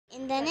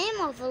In the name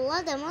of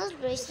Allah, the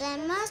most gracious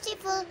and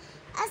merciful.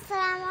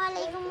 Assalamu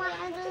alaikum wa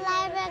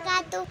rahmatullahi wa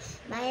barakatuh.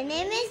 My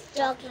name is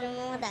Dr.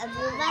 Muhammad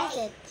Abdul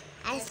Basit.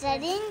 I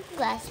study in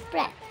class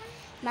prep.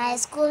 My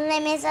school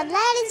name is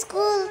Aladdin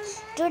School.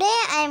 Today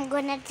I am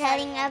going to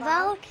telling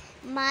about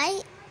my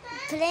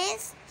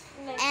planes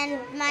and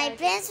my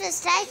planes with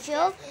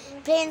statue,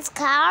 planes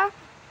car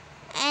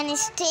and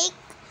stick.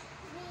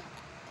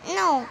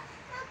 No,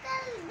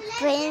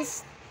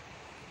 planes.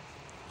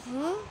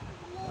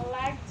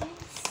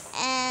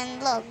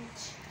 And look,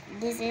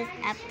 this is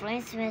a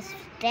Christmas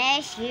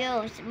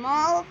statue,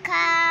 small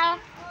car,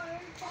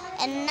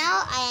 and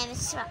now I am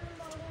struck.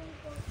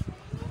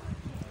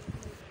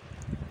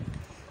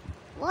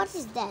 What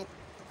is that?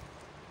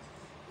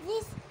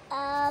 This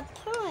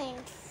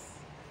prince.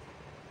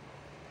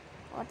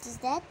 What is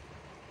that?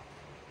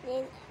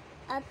 This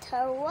a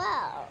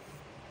towel.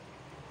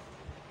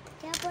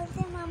 क्या बोलते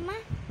हैं मामा?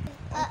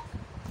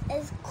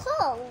 It's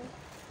cold.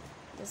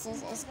 This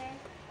is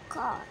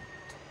cold.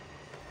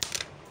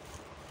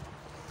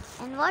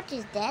 And what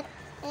is that?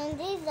 And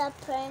this is a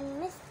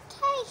Prince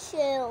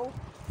statue.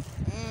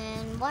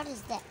 And what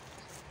is that?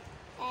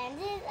 And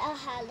this is a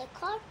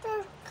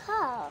helicopter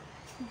car.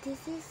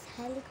 This is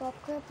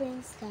helicopter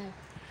Prince car.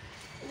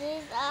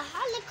 This is a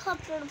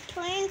helicopter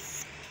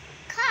Prince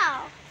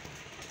car.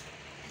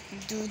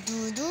 Do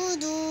do do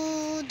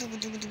do do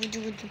do do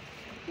do do.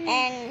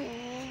 And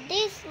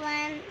this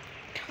one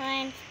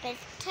Prince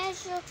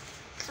statue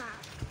car.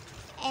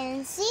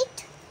 And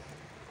seat.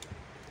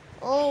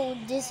 Oh,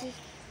 this is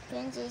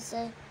Princess.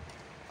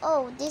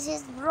 Oh, this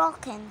is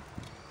broken.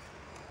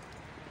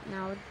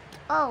 Now,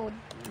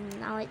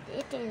 now it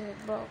is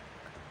broke.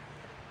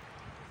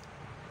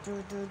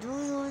 Do do do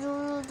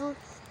do do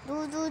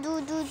do do do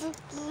do do.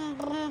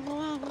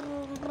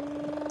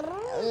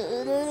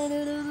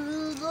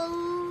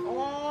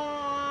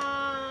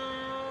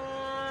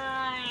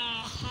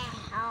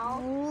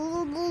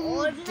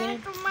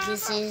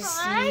 This is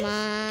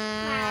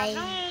my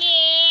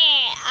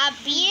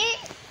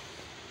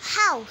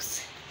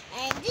house.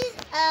 And this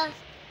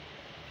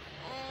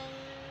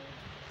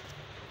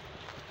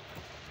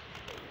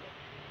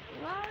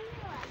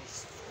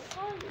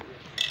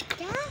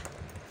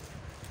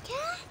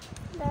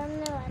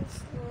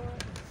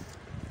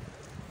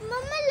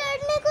Mama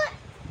लड़ने को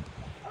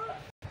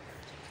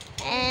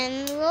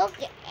and look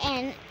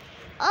and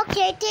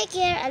okay, take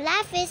care. Allah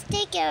Hafiz,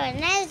 take care.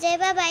 Nice day.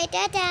 Bye bye.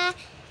 Tata.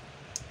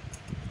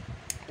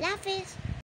 Allah Hafiz.